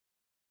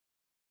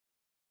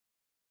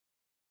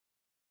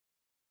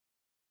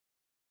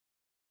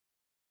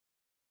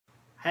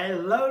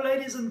Hello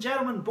ladies and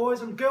gentlemen,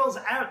 boys and girls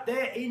out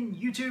there in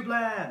YouTube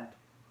land.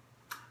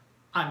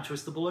 I'm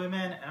the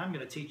Balloonman and I'm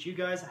going to teach you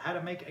guys how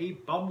to make a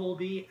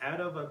bumblebee out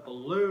of a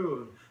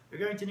balloon. You're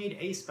going to need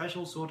a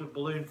special sort of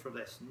balloon for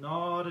this,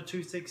 not a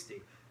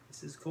 260.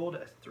 This is called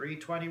a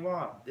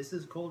 321. This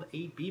is called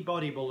a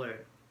bee-body balloon.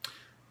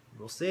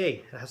 We'll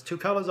see, it has two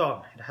colors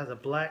on. It has a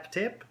black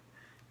tip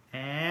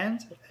and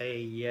a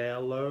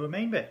yellow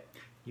main bit.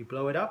 You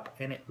blow it up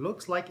and it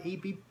looks like a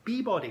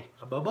bee body,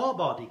 a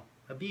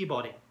bee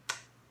body.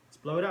 Let's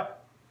blow it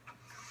up.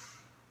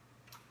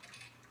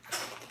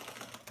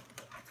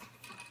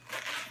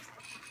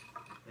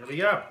 There we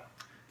go.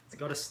 It's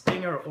got a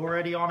stinger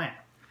already on it.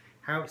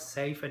 How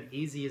safe and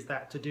easy is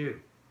that to do?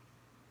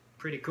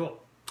 Pretty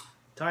cool.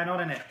 Tie a knot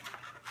in it.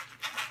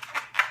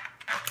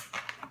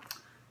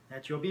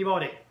 That's your bee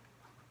body.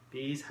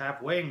 Bees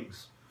have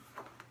wings.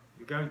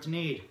 You're going to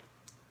need,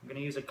 I'm going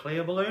to use a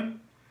clear balloon.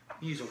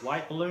 Use a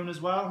white balloon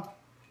as well.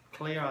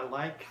 Clear I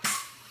like.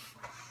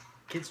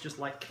 Kids just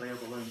like clear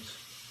balloons.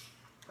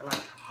 They're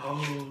like,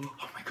 oh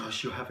my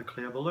gosh, you have a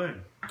clear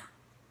balloon.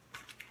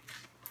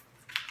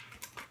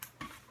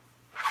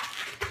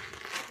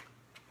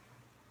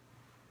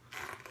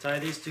 Tie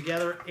these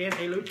together in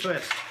a loop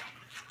twist.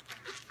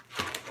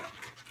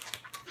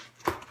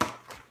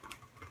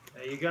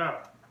 There you go.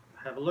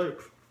 Have a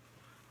loop.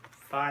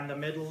 Find the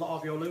middle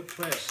of your loop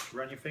twist.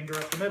 Run your finger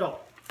up the middle.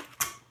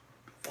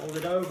 Fold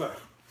it over.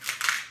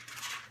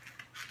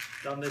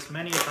 Done this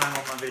many a time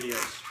on my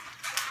videos.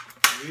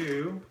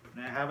 You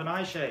now have an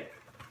eye shape.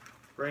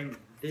 Bring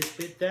this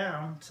bit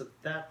down to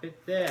that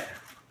bit there.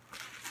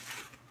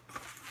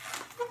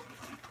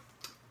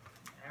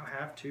 Now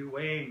have two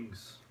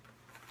wings.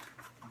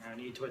 Now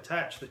need to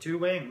attach the two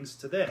wings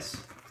to this.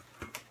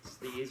 It's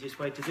the easiest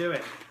way to do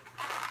it.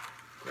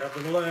 Grab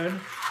the balloon,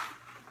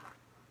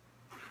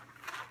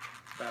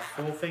 about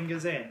 4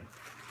 fingers in.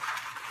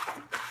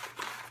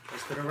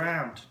 Twist it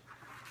around.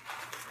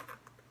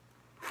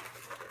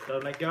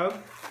 Don't let go,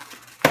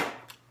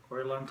 or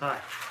it'll untie.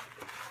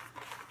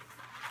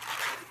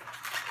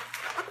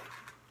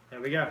 There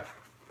we go.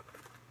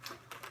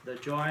 The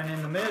join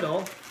in the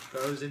middle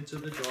goes into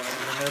the join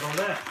in the middle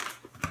there.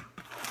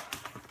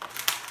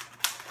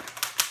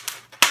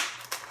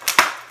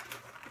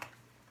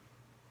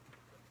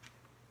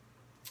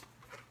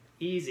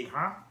 Easy,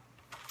 huh?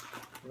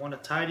 You want to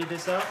tidy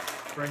this up,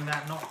 bring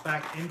that knot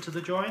back into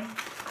the join.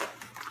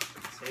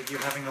 Save you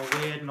having a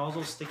weird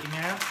nozzle sticking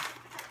out.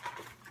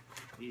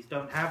 These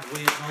don't have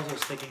weird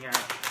nozzles sticking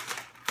out.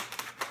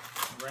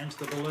 Arrange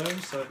the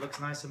balloon so it looks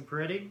nice and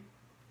pretty.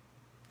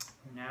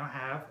 We now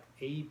have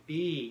a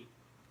bee.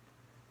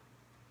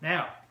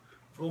 Now,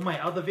 for all my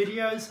other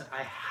videos,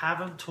 I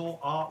haven't taught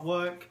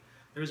artwork.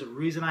 There's a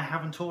reason I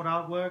haven't taught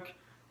artwork.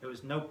 There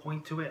was no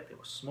point to it. There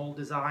were small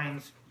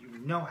designs. You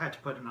know how to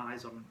put an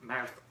eyes on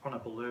mouth on a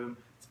balloon.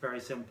 It's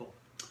very simple.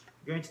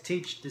 We're going to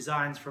teach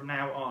designs from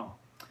now on.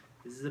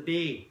 This is a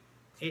bee.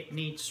 It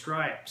needs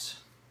stripes.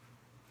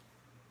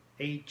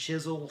 A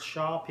chisel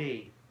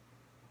Sharpie.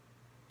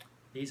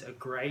 These are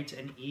great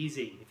and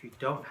easy. If you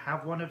don't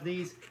have one of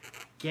these,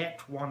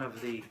 get one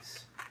of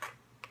these.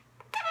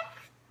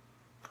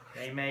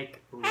 They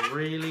make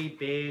really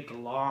big,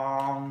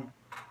 long,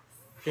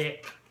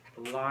 thick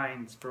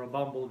lines for a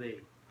bumblebee.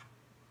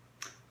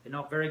 They're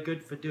not very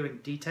good for doing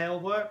detail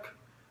work.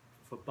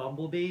 For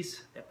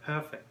bumblebees, they're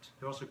perfect.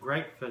 They're also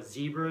great for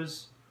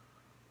zebras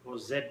or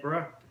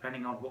zebra,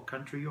 depending on what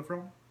country you're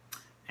from,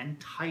 and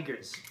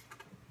tigers.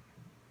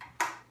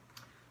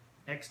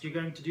 Next, you're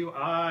going to do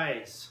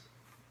eyes.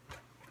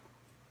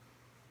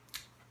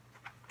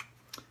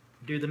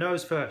 Do the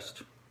nose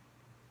first.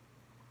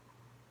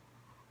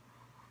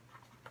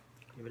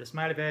 Give it a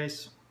smiley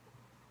face.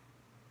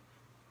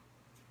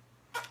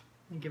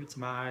 And give it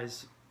some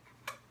eyes.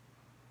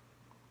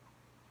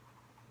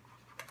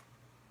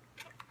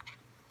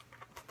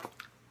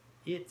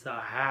 It's a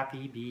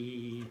happy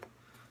bee.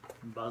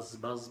 Buzz,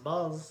 buzz,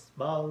 buzz,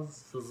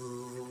 buzz.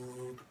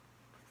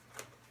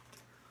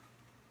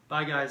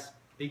 Bye guys.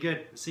 Be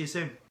good. See you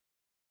soon.